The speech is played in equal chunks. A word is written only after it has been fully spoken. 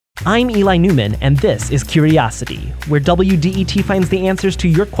I'm Eli Newman, and this is Curiosity, where WDET finds the answers to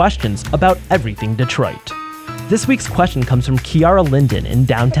your questions about everything Detroit. This week's question comes from Kiara Linden in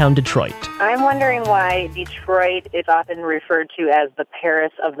downtown Detroit. I'm wondering why Detroit is often referred to as the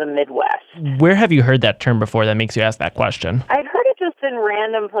Paris of the Midwest. Where have you heard that term before that makes you ask that question? I've heard it just in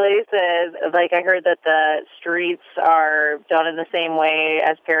random places. Like I heard that the streets are done in the same way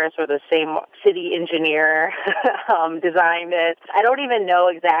as Paris, or the same city engineer designed it. I don't even know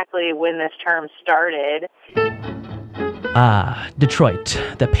exactly when this term started. Detroit,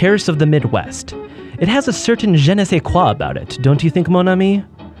 the Paris of the Midwest. It has a certain je ne sais quoi about it, don't you think, mon ami?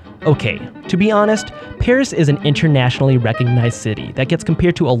 Okay, to be honest, Paris is an internationally recognized city that gets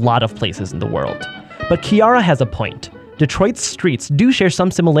compared to a lot of places in the world. But Kiara has a point. Detroit's streets do share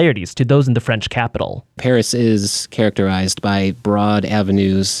some similarities to those in the French capital. Paris is characterized by broad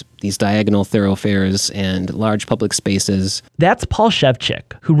avenues, these diagonal thoroughfares, and large public spaces. That's Paul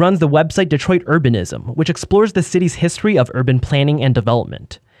Shevchik, who runs the website Detroit Urbanism, which explores the city's history of urban planning and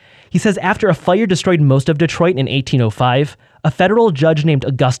development. He says after a fire destroyed most of Detroit in 1805, a federal judge named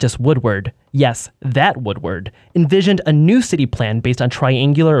Augustus Woodward, yes, that Woodward, envisioned a new city plan based on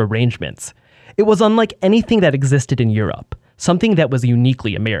triangular arrangements. It was unlike anything that existed in Europe, something that was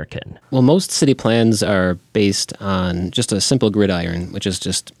uniquely American. Well, most city plans are based on just a simple gridiron, which is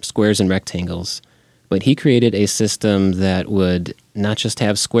just squares and rectangles. But he created a system that would not just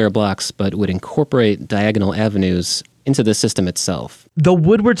have square blocks, but would incorporate diagonal avenues into the system itself. Though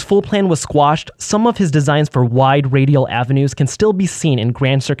Woodward's full plan was squashed, some of his designs for wide radial avenues can still be seen in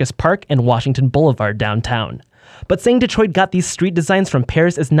Grand Circus Park and Washington Boulevard downtown. But saying Detroit got these street designs from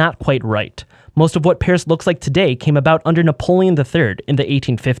Paris is not quite right. Most of what Paris looks like today came about under Napoleon III in the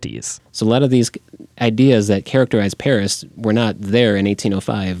 1850s. So a lot of these ideas that characterize Paris were not there in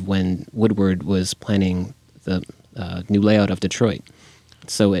 1805 when Woodward was planning the new layout of Detroit.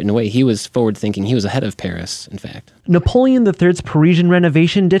 So in a way, he was forward-thinking. He was ahead of Paris, in fact. Napoleon III's Parisian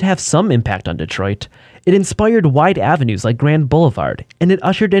renovation did have some impact on Detroit. It inspired wide avenues like Grand Boulevard, and it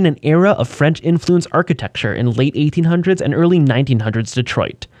ushered in an era of French-influenced architecture in late 1800s and early 1900s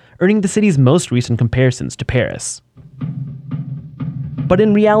Detroit, earning the city's most recent comparisons to Paris. But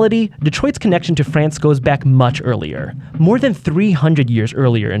in reality, Detroit's connection to France goes back much earlier, more than 300 years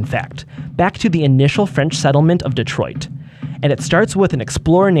earlier, in fact, back to the initial French settlement of Detroit. And it starts with an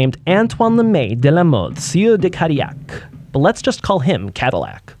explorer named Antoine Lemay de la Mothe, Sieur de Cadillac. But let's just call him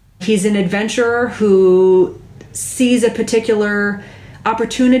Cadillac. He's an adventurer who sees a particular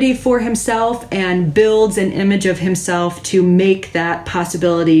opportunity for himself and builds an image of himself to make that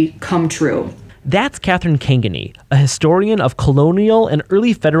possibility come true. That's Catherine Kangany, a historian of colonial and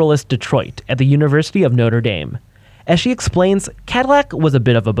early Federalist Detroit at the University of Notre Dame. As she explains, Cadillac was a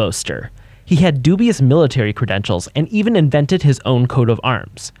bit of a boaster. He had dubious military credentials and even invented his own coat of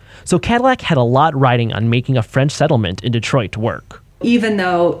arms. So Cadillac had a lot riding on making a French settlement in Detroit work. Even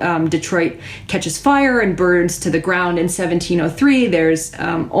though Detroit catches fire and burns to the ground in 1703, there's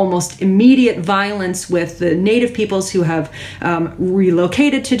almost immediate violence with the native peoples who have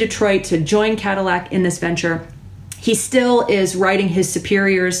relocated to Detroit to join Cadillac in this venture. He still is writing his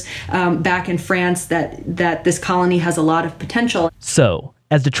superiors back in France that this colony has a lot of potential. So,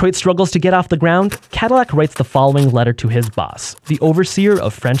 as Detroit struggles to get off the ground, Cadillac writes the following letter to his boss, the overseer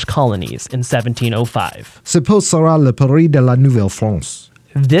of French colonies, in 1705. Ce poste sera le Paris de la Nouvelle-France.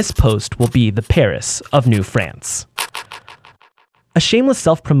 This post will be the Paris of New France. A shameless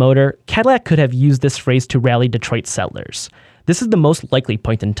self-promoter, Cadillac could have used this phrase to rally Detroit settlers. This is the most likely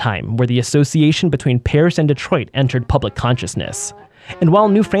point in time where the association between Paris and Detroit entered public consciousness. And while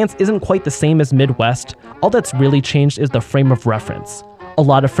New France isn't quite the same as Midwest, all that's really changed is the frame of reference. A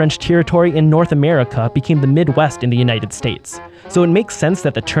lot of French territory in North America became the Midwest in the United States, so it makes sense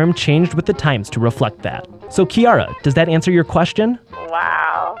that the term changed with the times to reflect that. So Kiara, does that answer your question?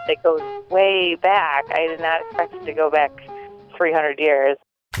 Wow, it goes way back. I did not expect it to go back 300 years.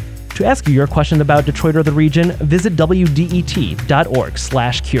 To ask your question about Detroit or the region, visit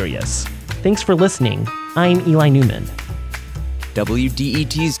wdet.org/curious. Thanks for listening. I'm Eli Newman.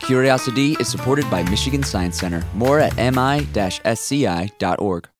 WDET's Curiosity is supported by Michigan Science Center. More at mi-sci.org.